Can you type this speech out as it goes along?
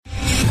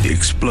The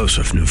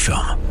explosive new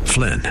film,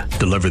 Flynn,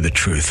 deliver the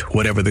truth,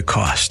 whatever the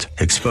cost,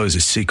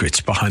 exposes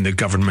secrets behind the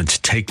government's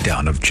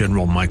takedown of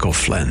General Michael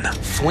Flynn.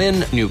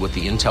 Flynn knew what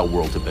the intel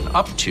world had been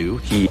up to.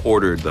 He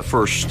ordered the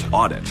first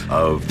audit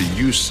of the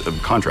use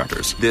of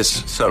contractors.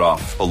 This set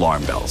off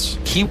alarm bells.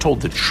 He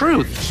told the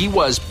truth. He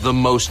was the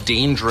most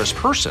dangerous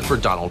person for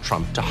Donald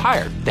Trump to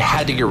hire. They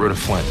had to get rid of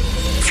Flynn.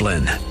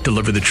 Flynn,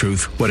 deliver the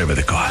truth, whatever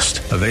the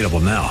cost. Available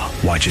now.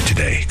 Watch it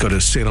today. Go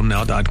to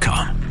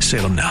salemnow.com.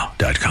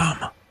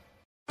 salemnow.com.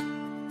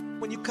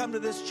 When you come to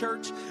this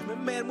church,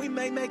 man, we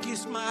may make you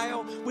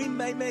smile, we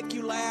may make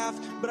you laugh,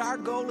 but our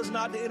goal is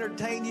not to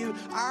entertain you.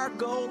 Our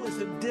goal is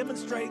to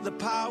demonstrate the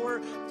power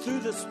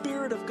through the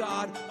Spirit of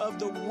God, of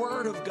the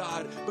Word of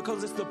God,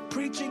 because it's the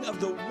preaching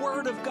of the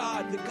Word of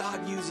God that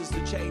God uses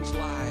to change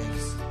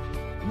lives.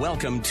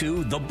 Welcome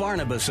to The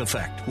Barnabas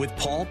Effect with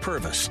Paul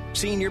Purvis,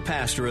 Senior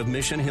Pastor of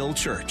Mission Hill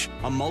Church,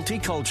 a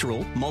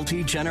multicultural,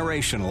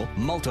 multi-generational,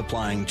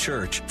 multiplying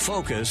church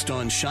focused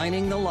on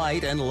shining the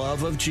light and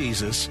love of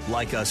Jesus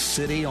like a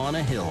city on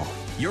a hill.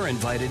 You're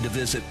invited to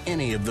visit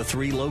any of the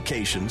 3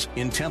 locations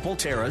in Temple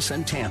Terrace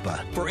and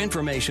Tampa. For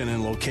information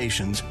and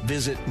locations,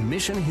 visit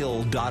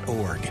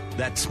missionhill.org.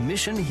 That's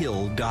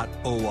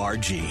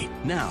missionhill.org.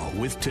 Now,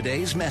 with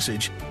today's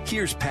message,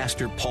 here's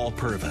Pastor Paul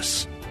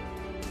Purvis.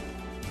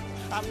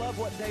 I love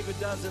what David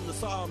does in the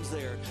Psalms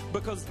there,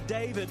 because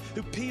David,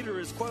 who Peter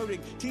is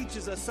quoting,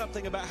 teaches us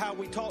something about how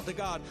we talk to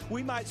God.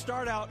 We might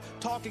start out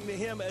talking to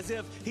him as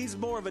if he's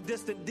more of a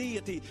distant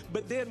deity,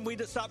 but then we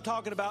just stop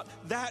talking about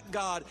that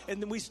God, and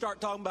then we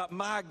start talking about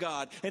my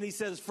God. And he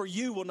says, for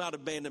you will not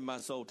abandon my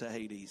soul to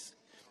Hades.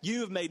 You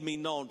have made me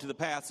known to the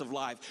paths of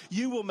life.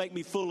 You will make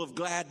me full of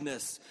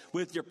gladness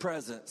with your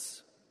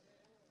presence.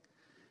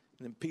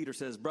 And then Peter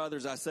says,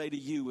 brothers, I say to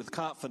you with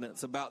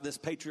confidence about this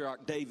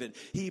patriarch David,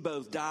 he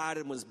both died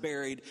and was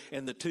buried,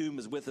 and the tomb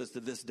is with us to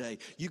this day.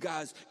 You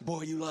guys,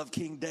 boy, you love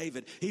King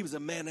David. He was a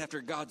man after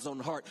God's own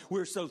heart.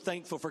 We're so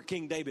thankful for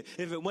King David.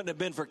 If it wouldn't have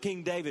been for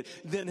King David,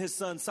 then his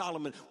son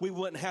Solomon, we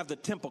wouldn't have the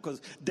temple, because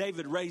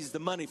David raised the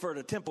money for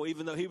the temple,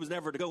 even though he was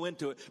never to go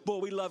into it. Boy,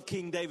 we love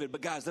King David.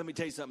 But guys, let me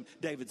tell you something.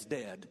 David's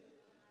dead.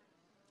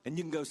 And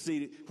you can go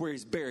see where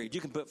he's buried.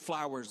 You can put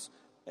flowers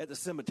at the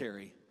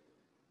cemetery.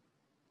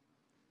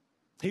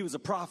 He was a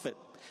prophet,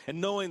 and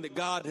knowing that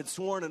God had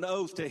sworn an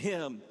oath to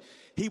him,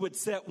 he would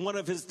set one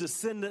of his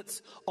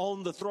descendants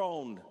on the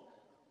throne.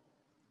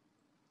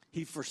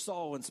 He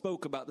foresaw and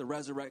spoke about the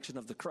resurrection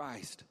of the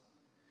Christ.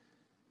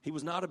 He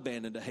was not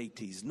abandoned to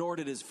Hades, nor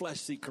did his flesh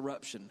see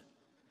corruption.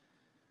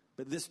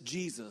 But this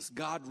Jesus,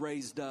 God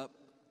raised up,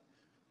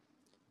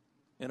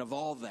 and of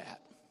all that,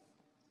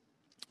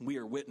 we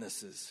are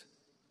witnesses,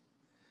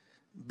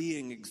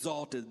 being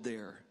exalted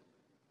there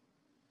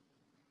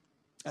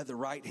at the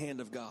right hand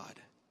of God.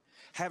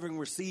 Having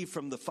received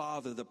from the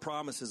Father the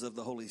promises of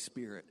the Holy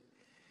Spirit,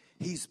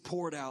 he's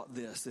poured out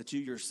this that you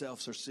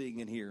yourselves are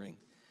seeing and hearing.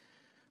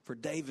 For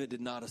David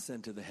did not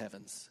ascend to the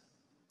heavens,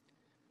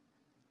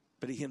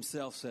 but he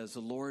himself says, the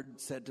Lord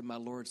said to my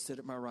Lord, sit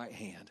at my right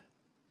hand,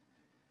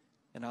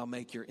 and I'll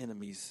make your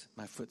enemies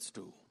my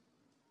footstool.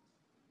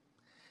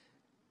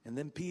 And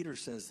then Peter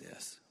says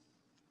this,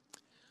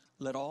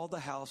 let all the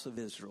house of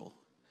Israel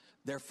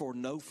therefore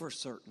know for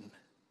certain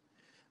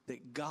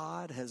that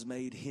God has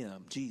made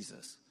him,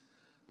 Jesus,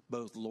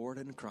 both Lord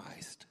and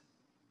Christ,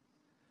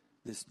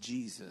 this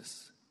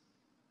Jesus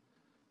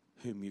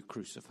whom you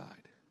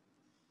crucified.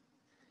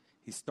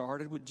 He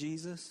started with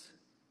Jesus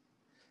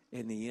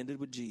and he ended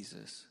with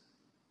Jesus,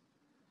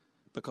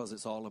 because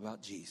it's all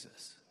about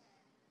Jesus.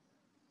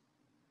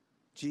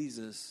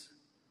 Jesus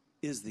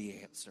is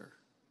the answer.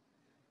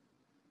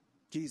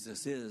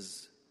 Jesus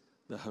is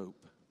the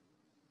hope.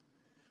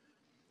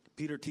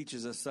 Peter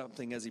teaches us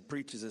something as he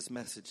preaches this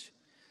message,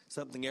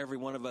 something every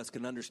one of us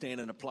can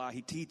understand and apply.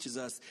 He teaches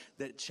us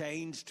that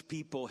changed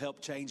people help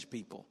change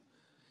people,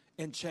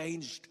 and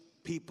changed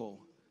people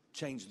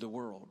change the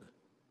world.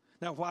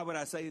 Now, why would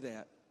I say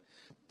that?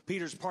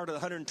 Peter's part of the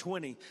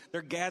 120.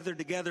 They're gathered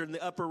together in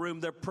the upper room.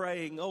 They're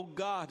praying, oh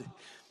God,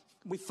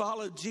 we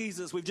followed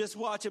Jesus. We've just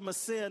watched him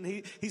ascend.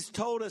 He's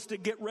told us to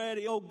get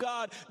ready. Oh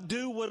God,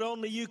 do what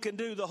only you can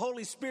do. The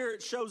Holy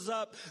Spirit shows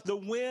up. The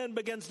wind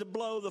begins to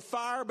blow. The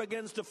fire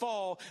begins to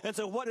fall. And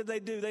so what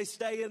do? They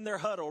stay in their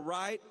huddle,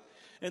 right?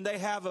 And they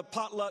have a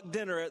potluck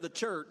dinner at the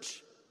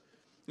church.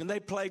 And they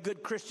play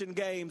good Christian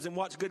games and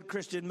watch good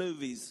Christian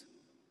movies.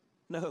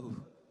 No.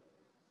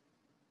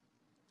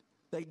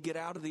 They get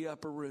out of the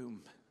upper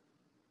room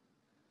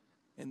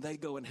and they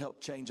go and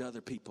help change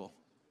other people.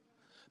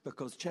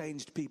 Because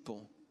changed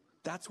people,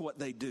 that's what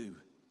they do.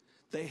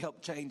 They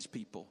help change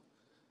people.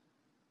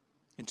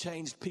 And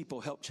changed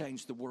people help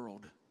change the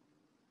world.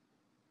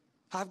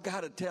 I've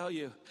got to tell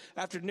you,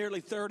 after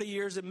nearly 30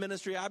 years in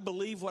ministry, I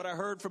believe what I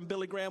heard from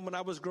Billy Graham when I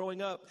was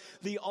growing up.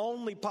 The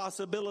only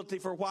possibility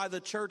for why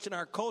the church in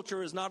our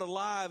culture is not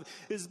alive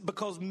is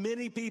because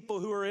many people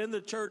who are in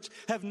the church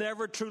have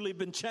never truly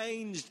been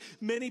changed.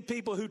 Many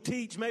people who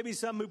teach, maybe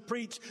some who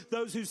preach,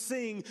 those who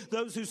sing,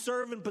 those who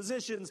serve in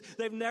positions,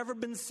 they've never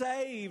been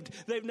saved.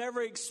 They've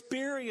never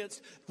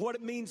experienced what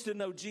it means to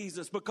know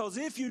Jesus. Because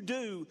if you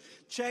do,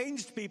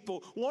 changed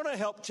people want to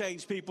help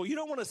change people. You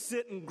don't want to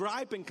sit and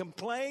gripe and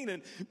complain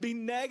and be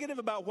negative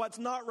about what's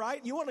not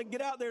right. You want to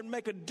get out there and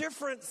make a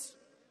difference.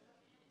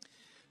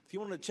 If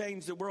you want to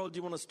change the world,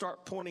 you want to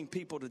start pointing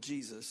people to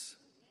Jesus.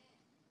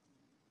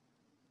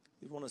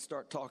 You want to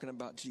start talking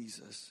about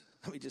Jesus.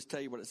 Let me just tell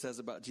you what it says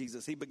about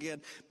Jesus. He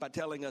began by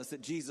telling us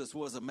that Jesus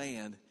was a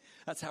man.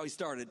 That's how he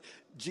started.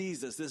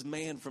 Jesus, this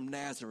man from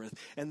Nazareth.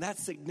 And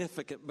that's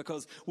significant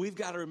because we've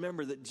got to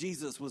remember that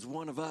Jesus was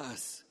one of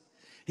us.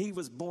 He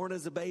was born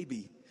as a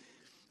baby.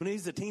 When he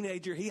was a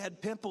teenager, he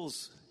had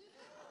pimples.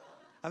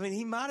 I mean,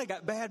 he might have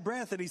got bad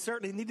breath, and he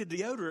certainly needed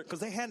deodorant because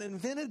they hadn't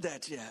invented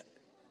that yet.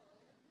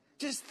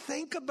 Just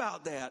think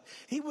about that.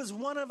 He was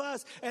one of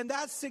us, and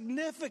that's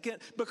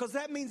significant because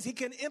that means he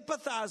can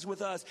empathize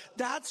with us.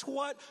 That's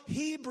what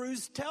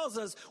Hebrews tells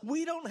us.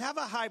 We don't have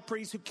a high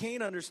priest who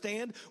can't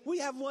understand. We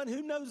have one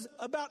who knows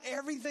about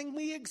everything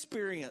we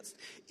experienced.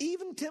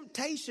 Even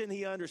temptation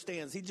he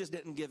understands. He just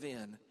didn't give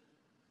in.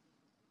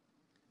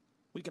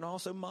 We can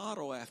also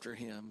model after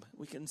him.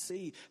 We can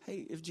see,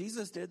 hey, if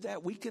Jesus did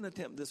that, we can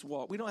attempt this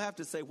walk. We don't have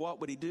to say,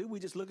 what would he do? We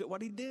just look at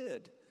what he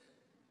did.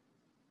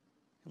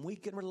 And we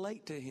can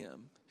relate to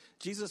him.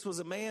 Jesus was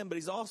a man, but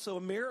he's also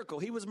a miracle.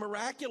 He was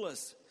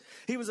miraculous.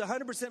 He was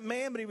 100%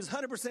 man, but he was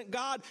 100%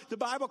 God. The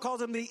Bible calls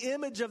him the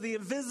image of the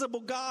invisible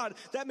God.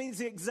 That means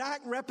the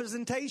exact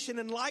representation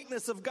and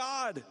likeness of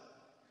God.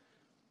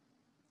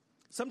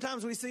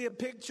 Sometimes we see a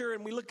picture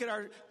and we look at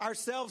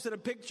ourselves in a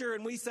picture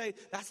and we say,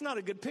 that's not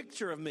a good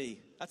picture of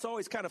me. That's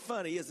always kind of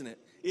funny, isn't it?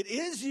 It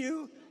is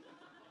you.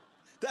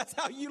 That's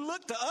how you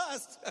look to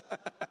us.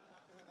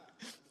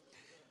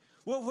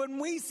 Well, when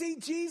we see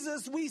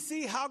Jesus, we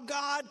see how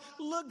God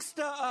looks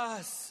to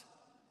us.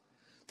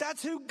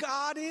 That's who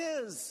God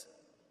is.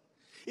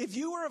 If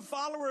you are a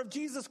follower of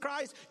Jesus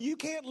Christ, you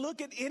can't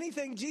look at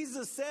anything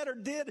Jesus said or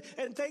did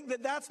and think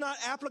that that's not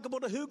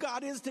applicable to who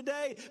God is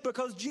today,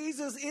 because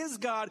Jesus is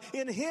God.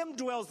 In him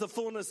dwells the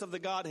fullness of the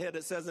Godhead,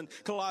 it says in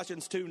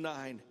Colossians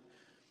 2:9.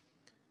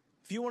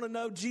 If you want to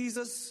know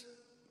Jesus,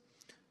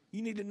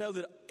 you need to know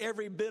that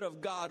every bit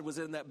of God was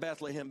in that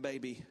Bethlehem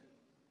baby.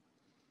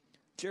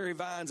 Jerry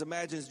Vines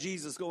imagines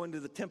Jesus going to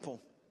the temple,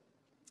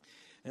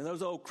 and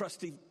those old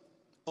crusty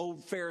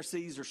old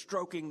Pharisees are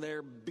stroking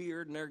their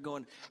beard and they're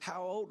going,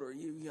 how old are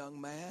you,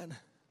 young man?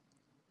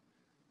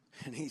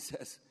 And he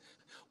says,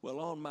 well,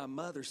 on my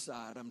mother's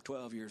side, I'm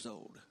 12 years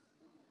old.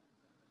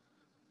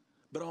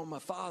 But on my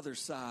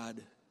father's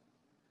side,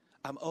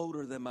 I'm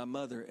older than my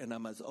mother and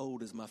I'm as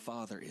old as my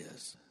father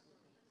is.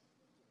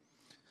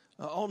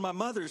 On my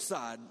mother's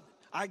side,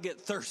 I get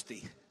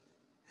thirsty.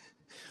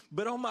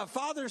 But on my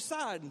father's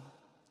side,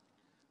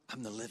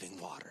 I'm the living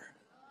water.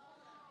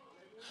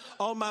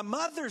 On my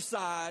mother's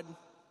side,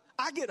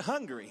 I get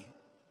hungry.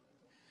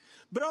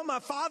 But on my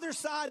father's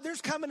side,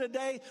 there's coming a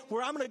day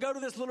where I'm going to go to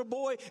this little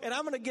boy and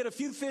I'm going to get a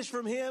few fish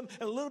from him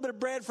and a little bit of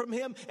bread from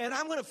him, and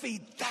I'm going to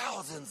feed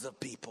thousands of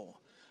people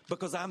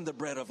because I'm the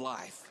bread of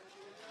life.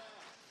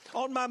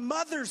 On my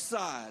mother's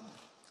side,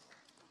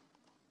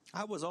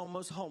 I was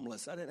almost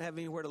homeless. I didn't have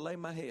anywhere to lay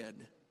my head.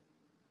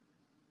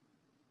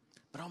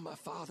 But on my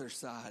father's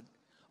side,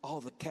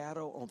 all the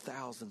cattle on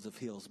thousands of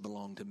hills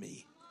belong to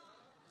me.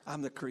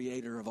 I'm the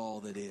creator of all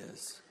that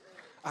is.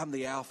 I'm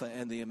the Alpha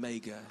and the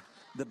Omega,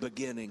 the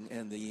beginning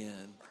and the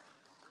end.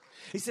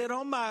 He said,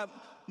 on my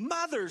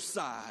mother's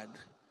side,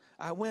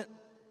 I went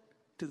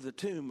to the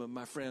tomb of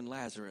my friend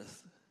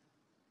Lazarus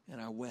and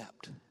I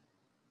wept.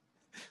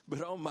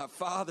 But on my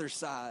father's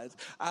side,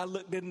 I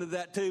looked into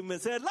that tomb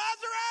and said,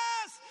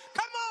 Lazarus,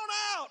 come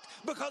on out,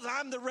 because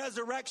I'm the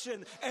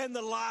resurrection and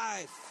the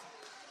life.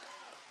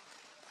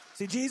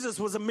 See, Jesus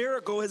was a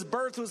miracle. His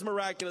birth was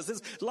miraculous.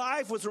 His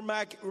life was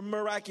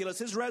miraculous.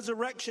 His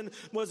resurrection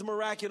was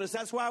miraculous.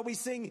 That's why we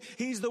sing,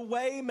 he's the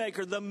way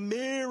maker, the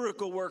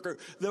miracle worker,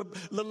 the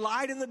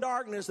light in the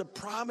darkness, the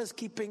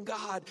promise-keeping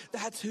God.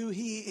 That's who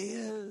he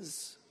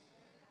is.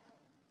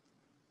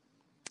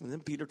 And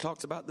then Peter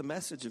talks about the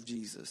message of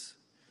Jesus.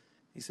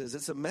 He says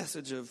it's a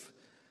message of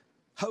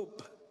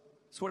hope.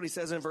 That's what he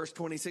says in verse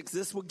 26.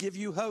 This will give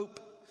you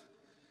hope.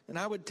 And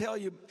I would tell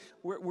you,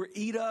 we're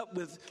eat up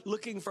with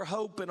looking for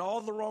hope in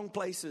all the wrong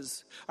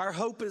places. Our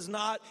hope is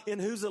not in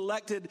who's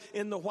elected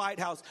in the White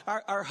House.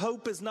 Our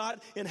hope is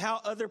not in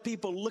how other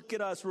people look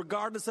at us,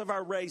 regardless of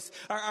our race.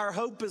 Our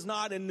hope is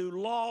not in new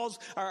laws.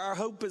 Our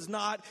hope is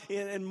not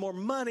in more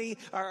money.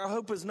 Our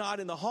hope is not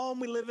in the home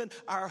we live in.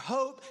 Our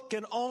hope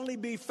can only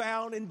be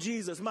found in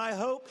Jesus. My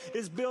hope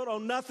is built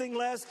on nothing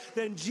less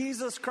than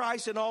Jesus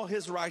Christ and all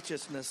his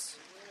righteousness.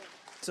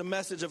 It's a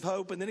message of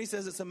hope. And then he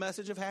says it's a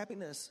message of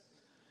happiness.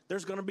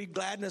 There's going to be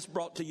gladness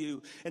brought to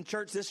you. And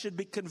church, this should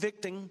be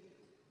convicting,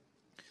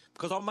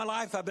 Because all my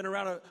life I've been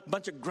around a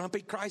bunch of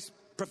grumpy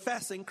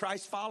professing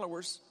Christ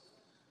followers.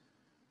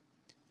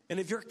 And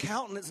if your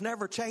countenance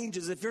never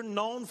changes, if you're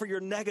known for your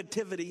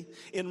negativity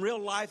in real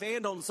life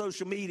and on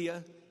social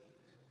media,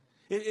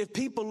 if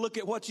people look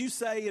at what you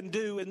say and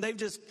do and they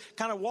just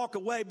kind of walk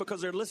away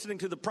because they're listening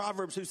to the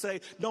Proverbs who say,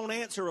 don't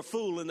answer a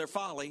fool in their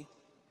folly.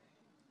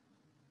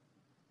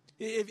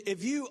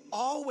 If you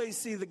always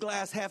see the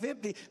glass half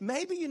empty,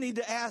 maybe you need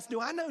to ask,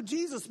 do I know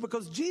Jesus?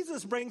 Because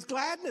Jesus brings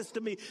gladness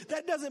to me.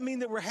 That doesn't mean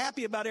that we're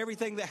happy about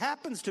everything that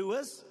happens to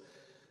us.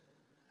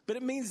 But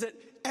it means that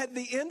at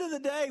the end of the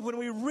day, when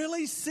we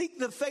really seek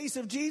the face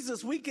of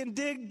Jesus, we can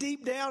dig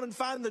deep down and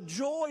find the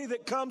joy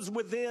that comes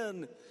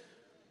within.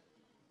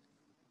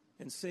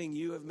 And sing,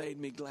 you have made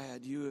me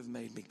glad, you have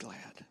made me glad.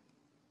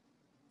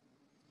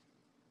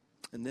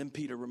 And then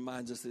Peter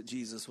reminds us that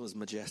Jesus was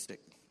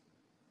majestic.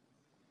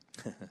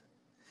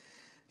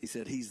 He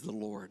said, he's the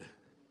Lord.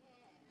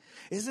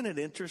 Isn't it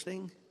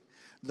interesting?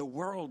 The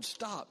world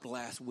stopped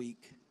last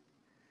week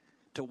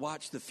to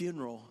watch the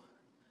funeral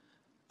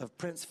of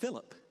Prince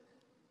Philip.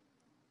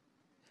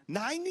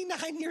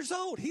 99 years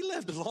old. He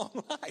lived a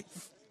long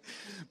life.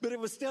 But it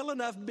was still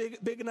enough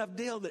big enough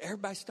deal that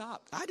everybody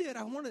stopped. I did.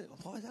 I wanted,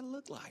 what does that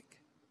look like?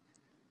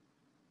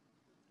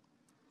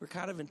 We're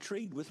kind of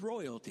intrigued with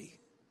royalty.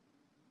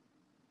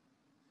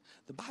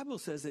 The Bible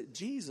says that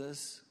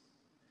Jesus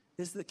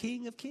is the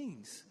King of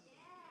Kings.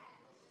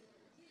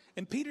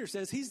 And Peter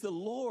says he's the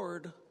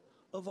Lord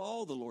of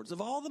all the lords,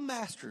 of all the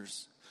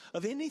masters,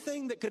 of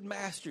anything that could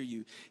master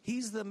you.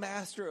 He's the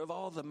master of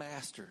all the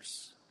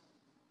masters.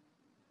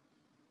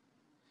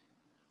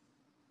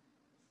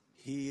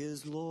 He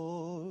is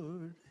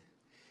Lord.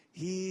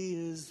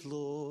 He is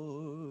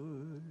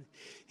Lord.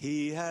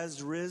 He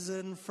has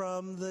risen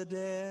from the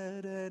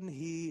dead, and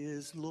he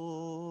is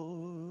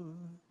Lord.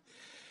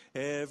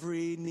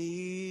 Every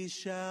knee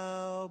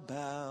shall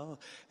bow,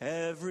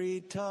 every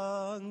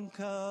tongue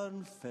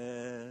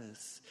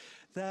confess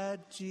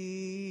that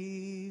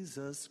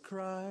Jesus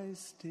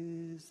Christ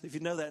is. If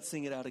you know that,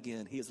 sing it out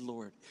again. He is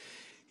Lord.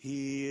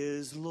 He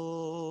is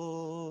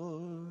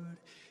Lord.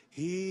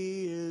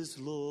 He is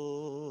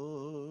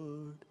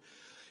Lord.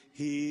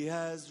 He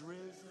has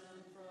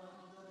risen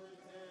from the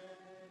dead,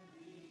 and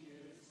he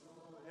is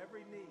Lord.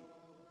 Every knee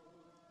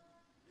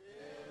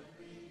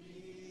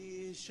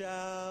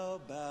shall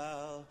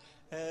bow,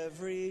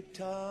 every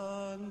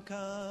tongue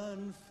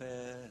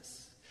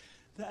confess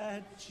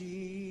that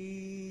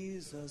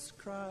Jesus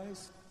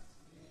Christ is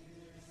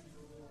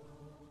Lord.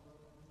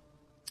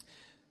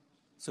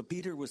 So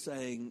Peter was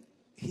saying,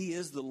 he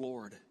is the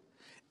Lord.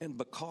 And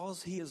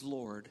because he is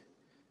Lord,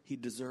 he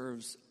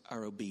deserves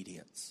our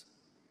obedience.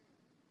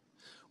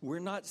 We're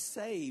not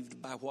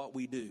saved by what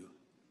we do.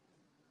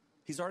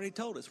 He's already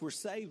told us we're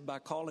saved by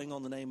calling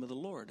on the name of the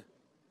Lord.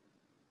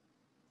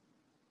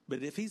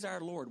 But if he's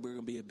our Lord, we're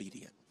going to be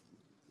obedient.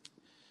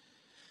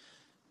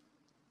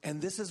 And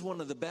this is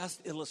one of the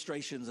best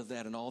illustrations of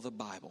that in all the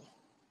Bible.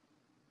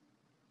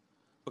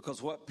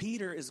 Because what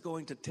Peter is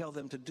going to tell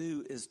them to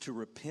do is to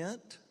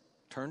repent,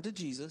 turn to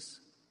Jesus,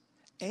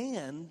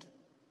 and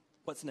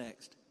what's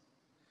next?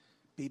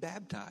 Be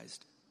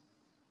baptized.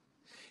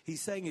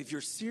 He's saying if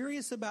you're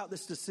serious about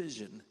this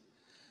decision,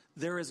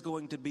 there is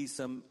going to be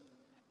some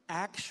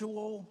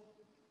actual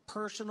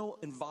personal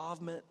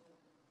involvement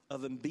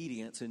of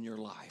obedience in your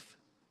life.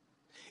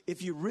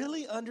 If you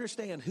really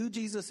understand who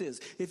Jesus is,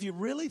 if you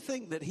really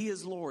think that he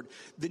is Lord,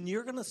 then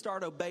you're going to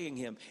start obeying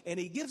him. And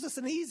he gives us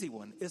an easy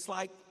one. It's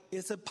like,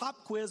 it's a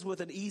pop quiz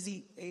with an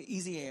easy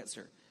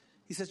answer.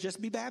 He says,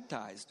 just be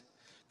baptized.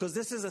 Because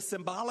this is a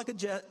symbolic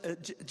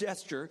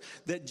gesture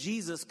that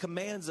Jesus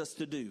commands us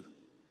to do.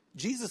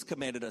 Jesus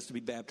commanded us to be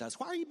baptized.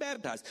 Why are you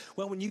baptized?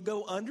 Well, when you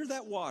go under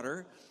that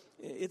water,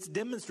 it's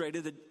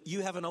demonstrated that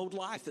you have an old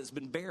life that's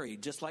been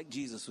buried, just like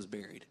Jesus was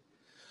buried.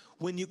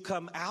 When you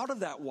come out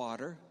of that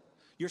water,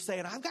 you're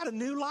saying, I've got a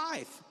new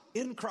life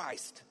in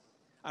Christ.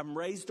 I'm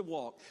raised to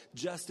walk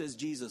just as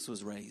Jesus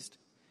was raised.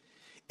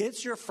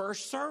 It's your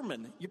first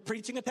sermon. You're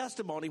preaching a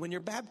testimony when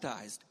you're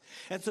baptized.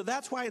 And so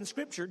that's why in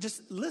Scripture,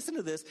 just listen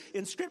to this.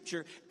 In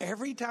Scripture,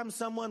 every time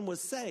someone was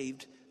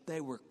saved,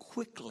 they were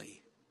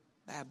quickly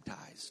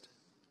baptized.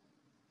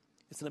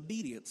 It's an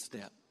obedience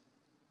step.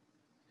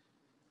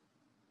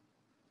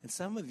 And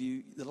some of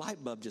you, the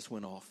light bulb just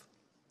went off.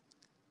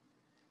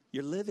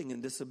 You're living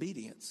in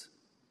disobedience.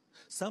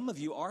 Some of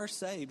you are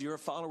saved. You're a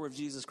follower of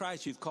Jesus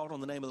Christ. You've called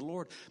on the name of the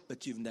Lord,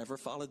 but you've never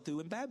followed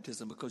through in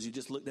baptism because you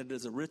just looked at it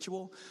as a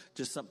ritual,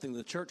 just something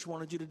the church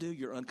wanted you to do.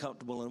 You're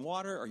uncomfortable in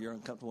water or you're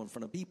uncomfortable in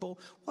front of people,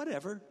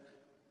 whatever,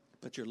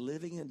 but you're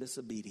living in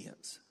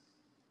disobedience.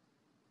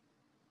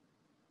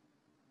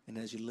 And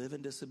as you live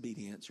in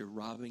disobedience, you're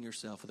robbing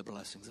yourself of the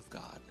blessings of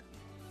God.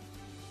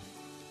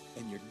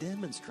 And you're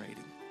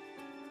demonstrating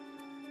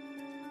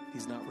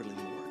he's not really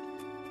Lord.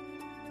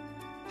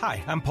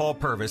 Hi, I'm Paul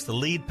Purvis, the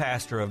lead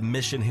pastor of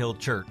Mission Hill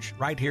Church,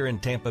 right here in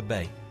Tampa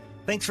Bay.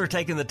 Thanks for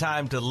taking the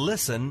time to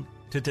listen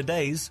to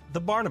today's The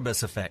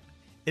Barnabas Effect.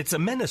 It's a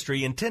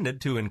ministry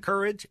intended to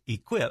encourage,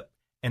 equip,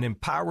 and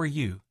empower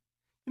you.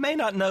 You may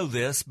not know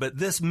this, but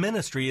this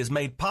ministry is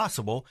made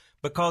possible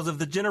because of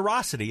the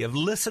generosity of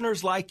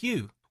listeners like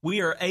you.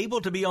 We are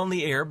able to be on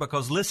the air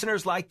because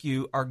listeners like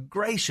you are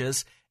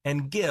gracious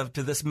and give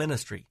to this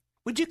ministry.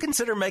 Would you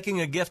consider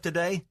making a gift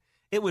today?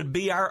 It would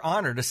be our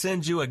honor to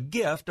send you a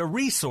gift, a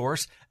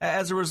resource,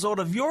 as a result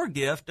of your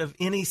gift of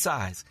any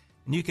size.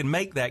 And you can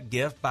make that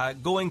gift by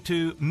going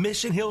to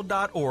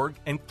missionhill.org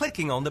and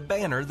clicking on the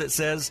banner that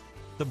says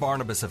The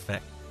Barnabas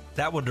Effect.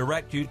 That will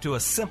direct you to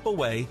a simple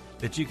way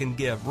that you can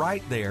give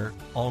right there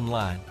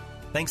online.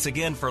 Thanks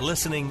again for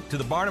listening to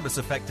The Barnabas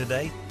Effect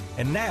today.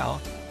 And now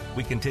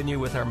we continue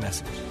with our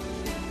message.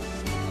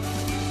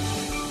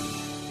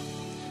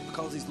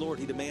 Because he's Lord,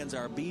 he demands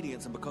our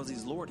obedience. And because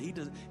he's Lord,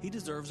 he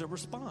deserves a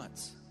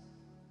response.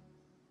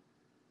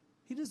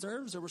 He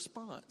deserves a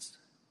response.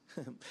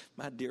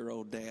 My dear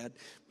old dad,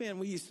 man,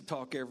 we used to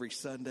talk every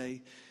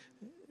Sunday.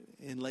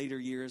 In later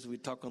years,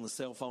 we'd talk on the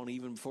cell phone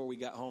even before we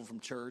got home from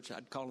church.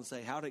 I'd call and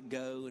say, how'd it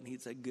go? And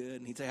he'd say, good.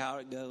 And he'd say,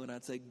 how'd it go? And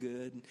I'd say,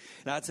 good. And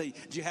I'd say,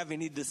 do you have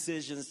any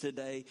decisions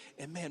today?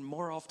 And man,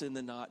 more often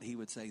than not, he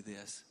would say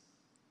this.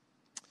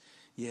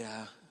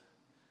 Yeah,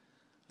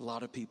 a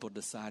lot of people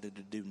decided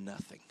to do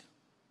nothing.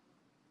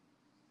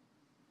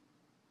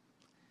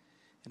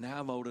 And now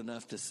I'm old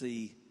enough to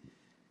see,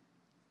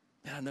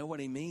 man, I know what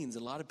he means. A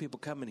lot of people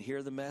come and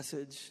hear the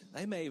message.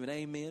 They may even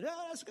amen.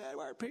 Oh, that's a good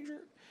word, preacher.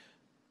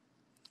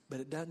 But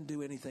it doesn't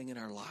do anything in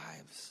our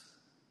lives.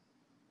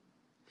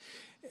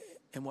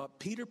 And what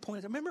Peter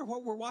pointed, remember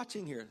what we're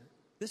watching here.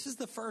 This is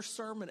the first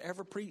sermon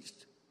ever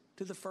preached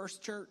to the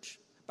first church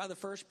by the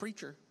first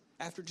preacher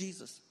after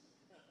Jesus.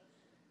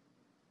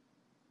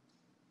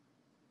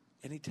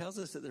 And he tells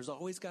us that there's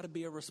always got to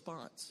be a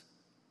response.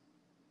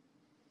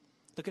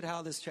 Look at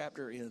how this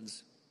chapter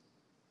ends.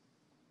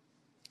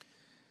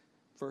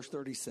 Verse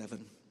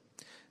 37.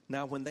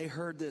 Now when they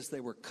heard this, they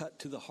were cut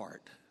to the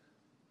heart.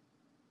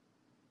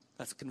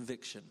 That's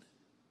conviction.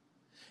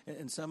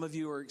 And some of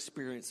you are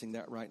experiencing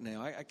that right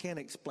now. I can't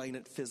explain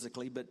it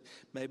physically, but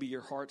maybe your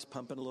heart's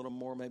pumping a little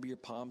more. Maybe your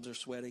palms are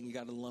sweating. You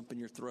got a lump in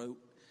your throat.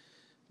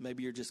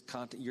 Maybe you're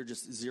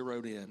just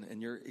zeroed in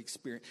and you're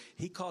experiencing.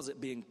 He calls it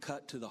being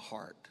cut to the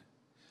heart.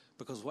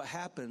 Because what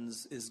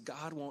happens is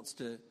God wants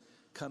to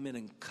come in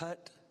and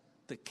cut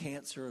the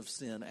cancer of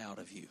sin out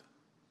of you.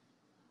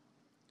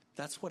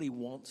 That's what he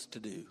wants to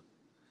do.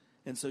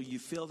 And so you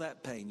feel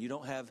that pain. You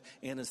don't have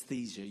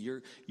anesthesia.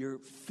 You're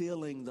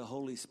feeling the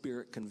Holy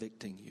Spirit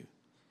convicting you.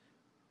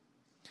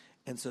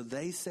 And so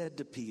they said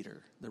to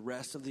Peter, the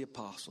rest of the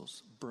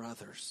apostles,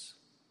 brothers,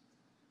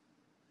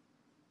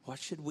 what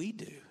should we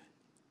do?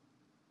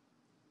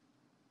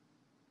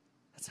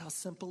 That's how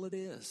simple it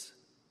is.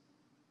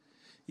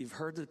 You've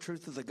heard the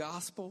truth of the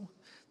gospel.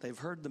 They've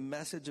heard the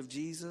message of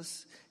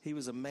Jesus. He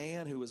was a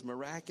man who was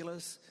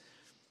miraculous.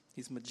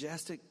 He's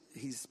majestic.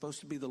 He's supposed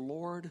to be the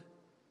Lord.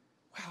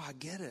 Wow, I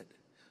get it.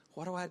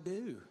 What do I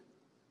do?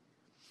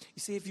 You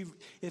see,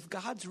 if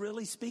God's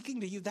really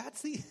speaking to you,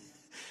 that's the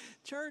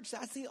church,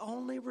 that's the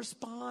only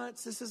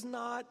response. This is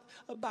not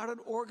about an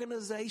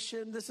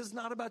organization. This is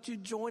not about you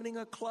joining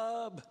a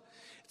club.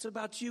 It's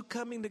about you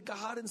coming to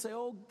God and say,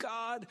 oh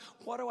God,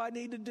 what do I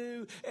need to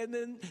do?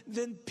 And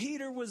then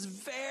Peter was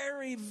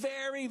very,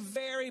 very,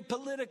 very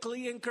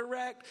politically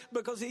incorrect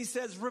because he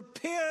says,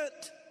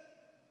 repent.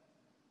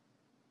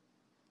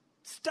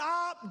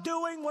 Stop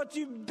doing what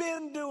you've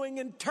been doing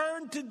and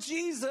turn to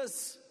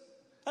Jesus.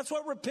 That's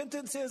what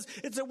repentance is.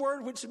 It's a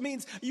word which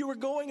means you were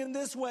going in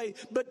this way,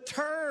 but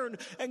turn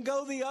and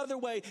go the other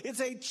way. It's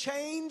a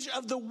change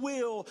of the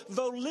will,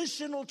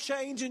 volitional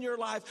change in your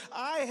life.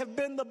 I have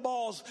been the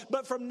boss,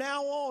 but from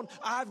now on,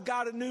 I've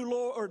got a new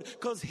Lord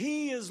because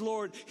he is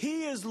Lord.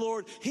 He is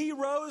Lord. He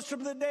rose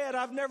from the dead.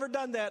 I've never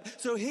done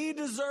that. So he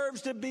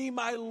deserves to be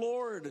my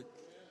Lord.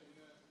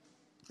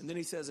 And then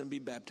he says, and be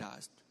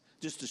baptized.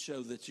 Just to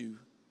show that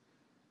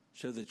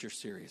you're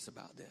serious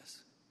about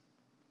this.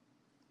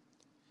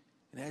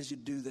 And as you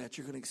do that,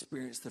 you're going to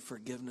experience the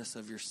forgiveness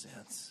of your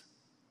sins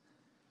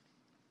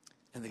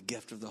and the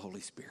gift of the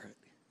Holy Spirit.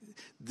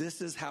 This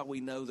is how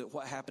we know that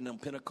what happened on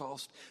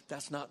Pentecost,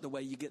 that's not the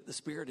way you get the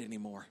Spirit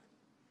anymore.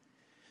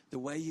 The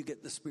way you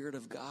get the Spirit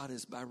of God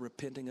is by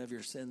repenting of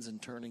your sins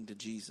and turning to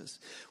Jesus.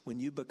 When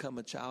you become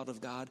a child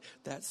of God,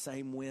 that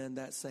same wind,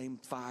 that same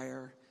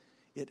fire,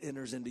 it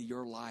enters into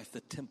your life, the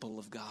temple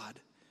of God.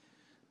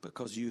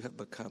 Because you have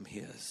become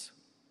his.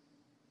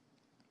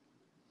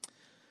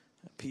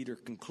 Peter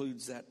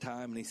concludes that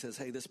time and he says,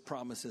 hey, this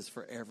promise is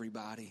for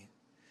everybody.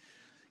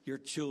 Your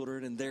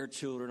children and their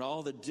children,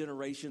 all the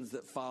generations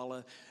that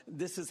follow.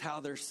 This is how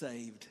they're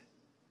saved.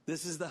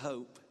 This is the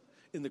hope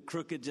in the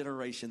crooked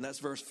generation. That's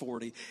verse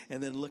 40.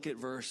 And then look at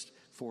verse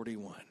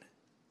 41.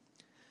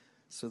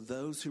 So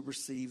those who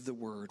received the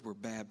word were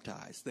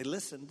baptized. They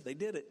listened. They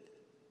did it.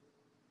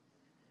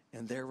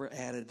 And there were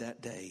added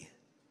that day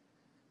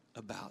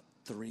about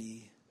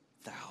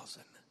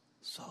 3,000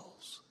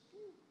 souls.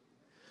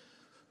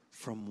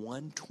 From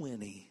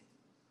 120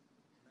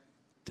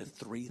 to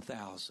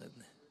 3,000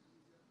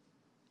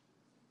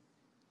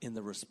 in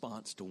the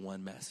response to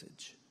one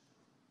message.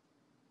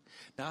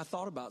 Now, I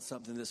thought about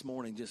something this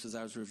morning just as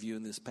I was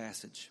reviewing this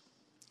passage.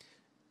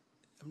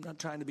 I'm not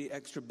trying to be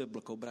extra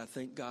biblical, but I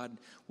think God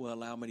will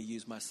allow me to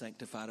use my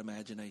sanctified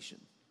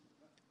imagination.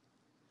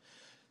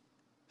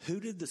 Who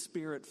did the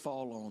Spirit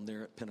fall on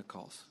there at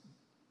Pentecost?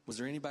 Was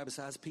there anybody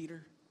besides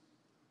Peter?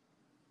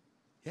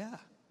 Yeah,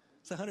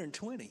 it's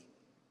 120.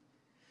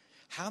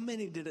 How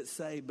many did it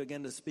say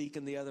began to speak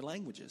in the other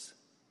languages?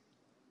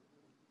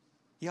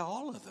 Yeah,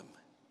 all of them.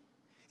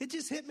 It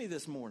just hit me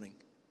this morning.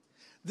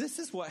 This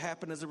is what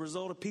happened as a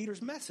result of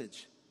Peter's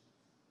message.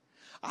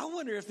 I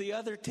wonder if the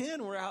other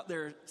 10 were out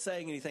there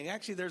saying anything.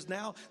 Actually,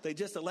 they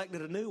just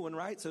elected a new one,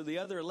 right? So the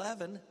other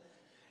 11.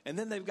 And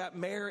then they've got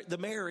the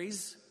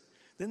Marys.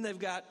 Then they've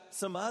got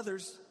some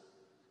others.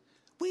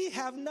 We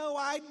have no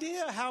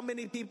idea how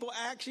many people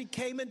actually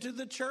came into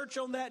the church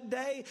on that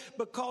day,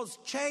 because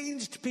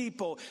changed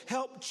people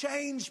helped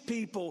change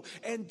people,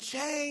 and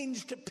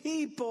changed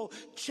people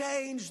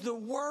change the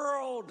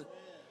world.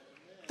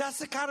 That's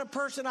the kind of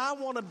person I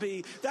want to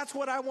be. That's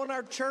what I want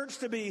our church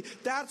to be.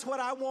 That's what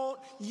I want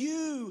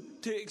you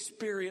to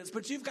experience.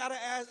 But you've got to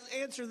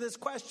answer this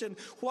question: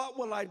 what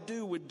will I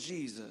do with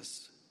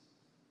Jesus?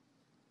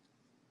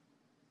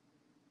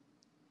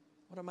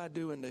 What am I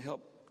doing to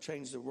help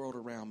change the world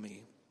around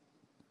me?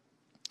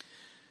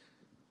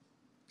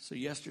 So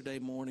yesterday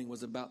morning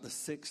was about the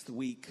 6th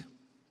week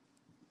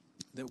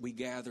that we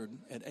gathered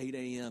at 8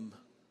 a.m.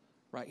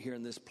 right here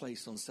in this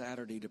place on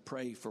Saturday to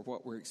pray for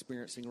what we're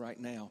experiencing right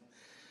now.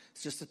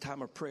 It's just a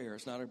time of prayer.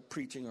 It's not a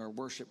preaching or a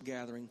worship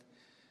gathering.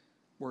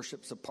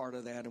 Worship's a part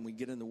of that, and we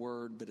get in the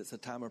Word, but it's a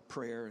time of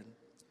prayer. And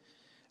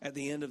at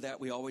the end of that,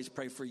 we always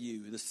pray for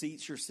you. The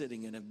seats you're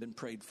sitting in have been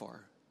prayed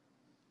for.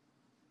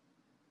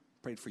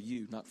 Prayed for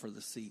you, not for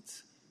the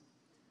seats.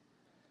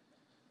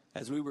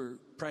 As we were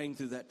praying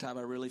through that time,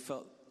 I really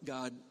felt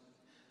God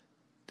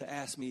to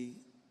ask me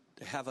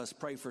to have us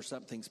pray for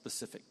something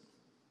specific.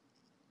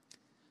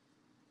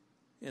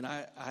 And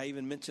I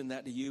even mentioned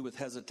that to you with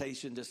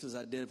hesitation, just as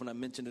I did when I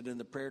mentioned it in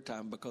the prayer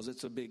time, because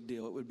it's a big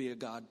deal. It would be a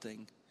God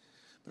thing.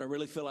 But I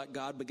really feel like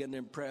God began to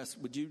impress.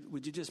 Would you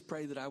just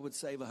pray that I would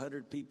save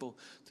 100 people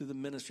through the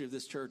ministry of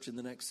this church in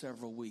the next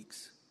several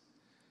weeks?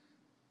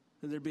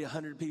 That there'd be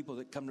 100 people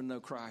that come to know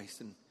Christ.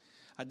 And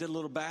I did a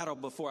little battle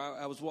before.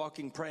 I was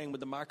walking, praying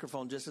with the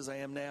microphone just as I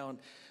am now. And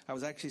I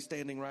was actually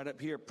standing right up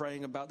here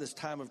praying about this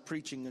time of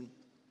preaching. And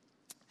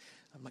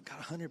I'm like, God,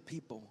 100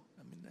 people.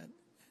 I mean,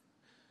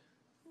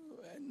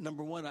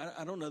 number one,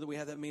 I don't know that we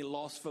have that many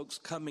lost folks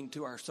coming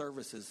to our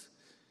services.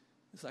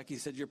 It's like you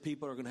said, your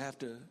people are going to have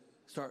to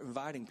start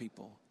inviting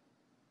people.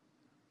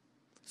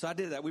 So I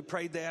did that. We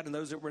prayed that, and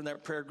those that were in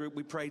that prayer group,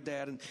 we prayed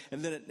that. And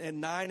then at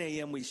 9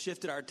 a.m., we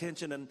shifted our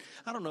attention, and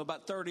I don't know,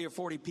 about 30 or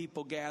 40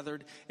 people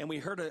gathered, and we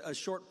heard a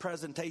short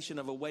presentation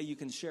of a way you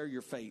can share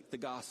your faith, the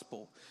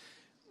gospel.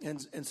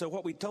 And so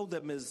what we told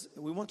them is,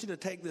 we want you to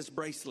take this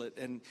bracelet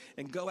and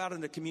go out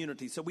in the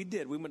community. So we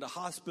did. We went to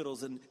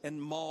hospitals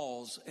and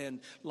malls and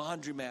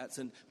laundromats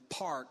and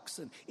parks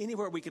and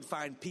anywhere we could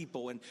find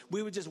people. And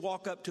we would just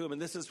walk up to them,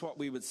 and this is what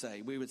we would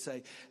say. We would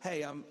say,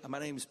 hey, my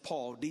name's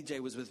Paul. DJ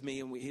was with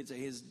me, and he'd say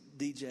his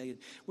DJ. And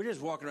we're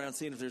just walking around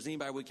seeing if there's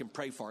anybody we can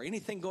pray for.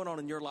 Anything going on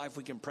in your life,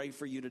 we can pray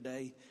for you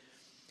today.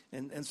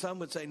 And some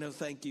would say, no,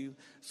 thank you.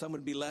 Some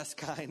would be less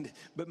kind.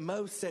 But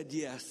most said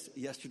yes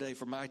yesterday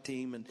for my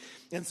team.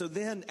 And so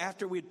then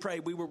after we'd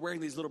prayed, we were wearing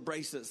these little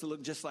bracelets that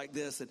look just like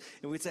this. And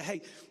we'd say,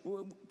 hey,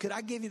 could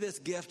I give you this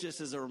gift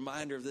just as a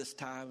reminder of this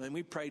time? And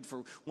we prayed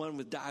for one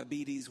with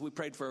diabetes. We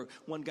prayed for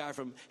one guy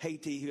from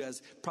Haiti who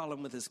has a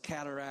problem with his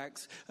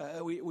cataracts.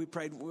 We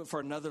prayed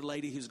for another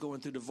lady who's going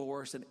through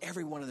divorce. And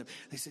every one of them,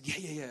 they said,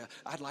 yeah,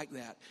 I'd like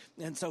that.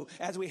 And so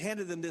as we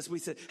handed them this, we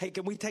said, hey,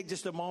 can we take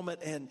just a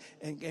moment and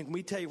can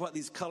we tell you what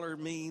these color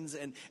means?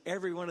 And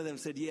every one of them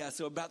said yes.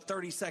 So about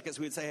 30 seconds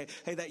we'd say,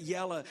 hey, that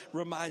yellow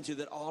reminds you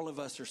that all of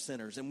us are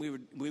sinners. And we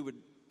would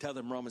tell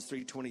them Romans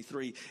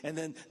 3:23. And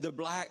then the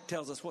black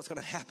tells us what's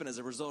going to happen as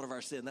a result of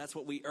our sin. That's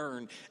what we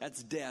earn.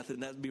 That's death.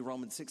 And that would be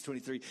Romans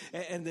 6:23.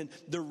 And then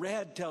the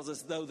red tells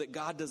us, though, that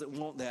God doesn't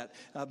want that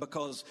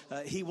because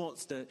he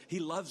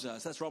loves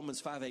us. That's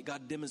Romans 5:8.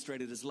 God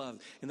demonstrated his love,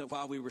 and that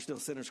while we were still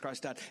sinners,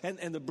 Christ died.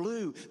 And the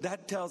blue,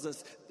 that tells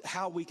us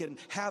how we can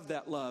have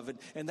that love.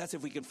 And that's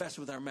if we confess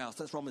with our mouths.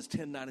 That's Romans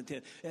 10:9 and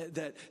 10.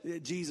 That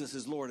Jesus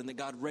is Lord and that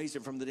God raised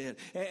him from the dead.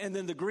 And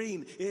then the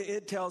green,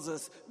 it tells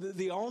us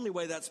the only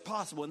way that's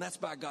possible, and that's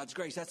by God's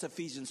grace. That's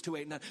Ephesians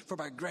 2:8-9. For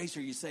by grace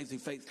are you saved through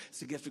faith.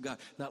 It's a gift of God,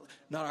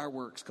 not our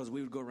works, because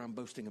we would go around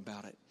boasting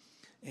about it.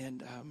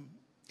 And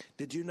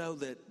did you know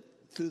that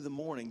through the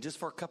morning, just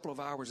for a couple of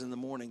hours in the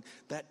morning,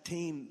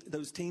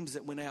 those teams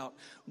that went out,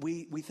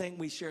 we think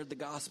we shared the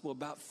gospel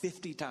about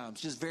 50 times,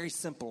 just very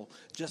simple,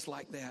 just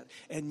like that.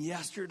 And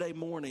yesterday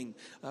morning,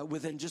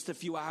 within just a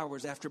few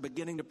hours after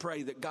beginning to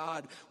pray that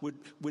God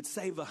would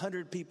save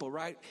 100 people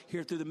right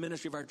here through the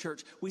ministry of our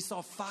church, we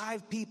saw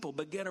 5 people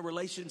begin a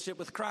relationship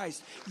with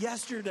Christ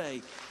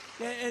yesterday.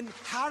 And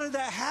how did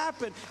that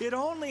happen? It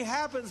only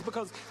happens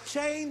because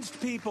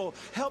changed people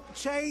help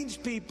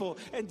change people,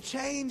 and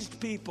changed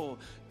people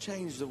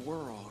change the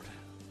world.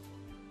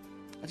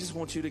 I just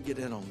want you to get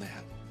in on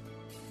that.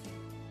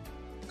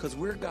 because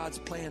we're God's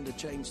plan to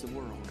change the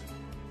world.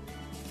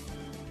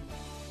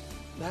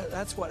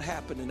 That's what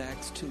happened in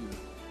Acts 2.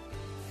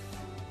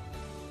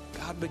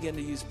 God began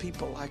to use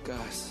people like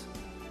us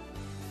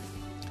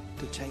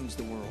to change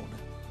the world.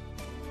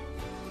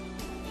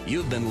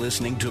 You've been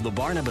listening to The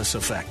Barnabas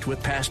Effect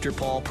with Pastor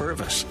Paul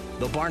Purvis.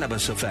 The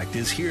Barnabas Effect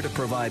is here to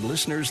provide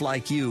listeners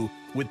like you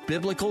with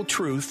biblical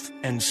truth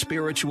and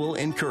spiritual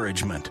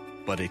encouragement.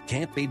 But it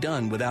can't be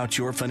done without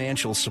your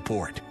financial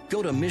support.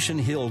 Go to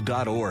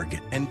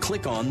missionhill.org and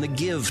click on the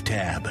Give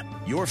tab.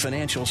 Your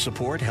financial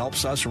support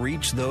helps us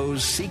reach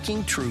those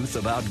seeking truth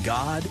about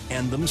God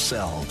and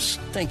themselves.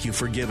 Thank you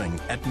for giving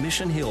at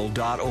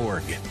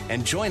missionhill.org.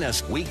 And join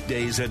us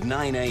weekdays at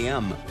 9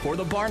 a.m. for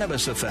The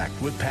Barnabas Effect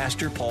with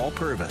Pastor Paul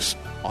Purvis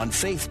on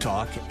Faith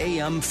Talk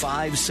AM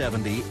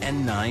 570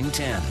 and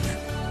 910.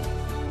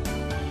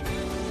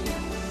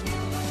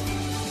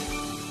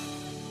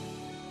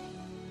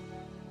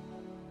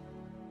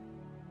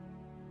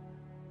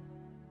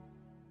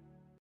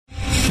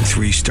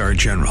 Three-star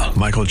General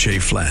Michael J.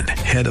 Flynn,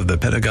 head of the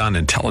Pentagon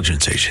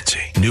Intelligence Agency,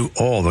 knew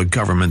all the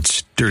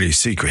government's dirty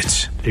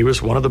secrets. He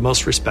was one of the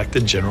most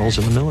respected generals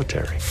in the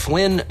military.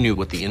 Flynn knew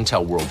what the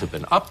intel world had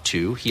been up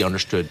to. He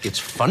understood its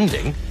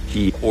funding.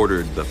 He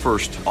ordered the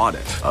first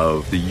audit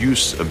of the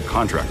use of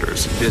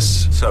contractors.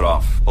 This set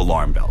off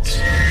alarm bells.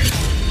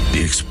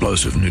 The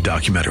explosive new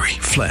documentary,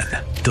 Flynn,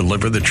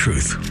 Deliver the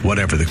Truth,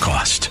 Whatever the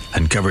Cost,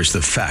 uncovers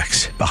the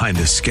facts behind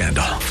this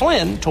scandal.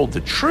 Flynn told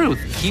the truth.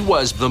 He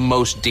was the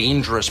most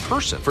dangerous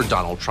person for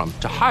Donald Trump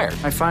to hire.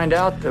 I find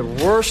out the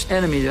worst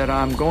enemy that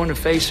I'm going to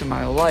face in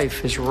my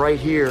life is right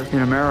here in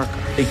America.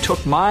 They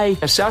took my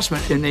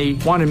assessment and they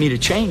wanted me to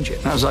change it.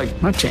 And I was like,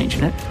 I'm not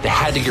changing it. They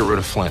had to get rid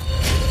of Flynn.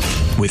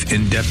 With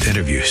in-depth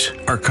interviews,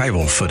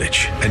 archival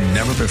footage, and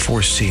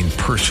never-before-seen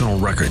personal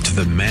records of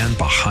the man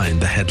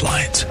behind the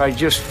headlines. I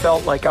just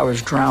felt like I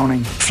was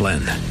drowning.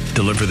 Flynn,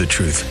 Deliver the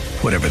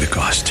Truth, Whatever the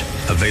Cost.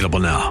 Available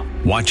now.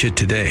 Watch it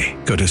today.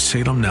 Go to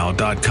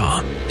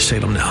salemnow.com.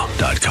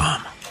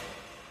 salemnow.com.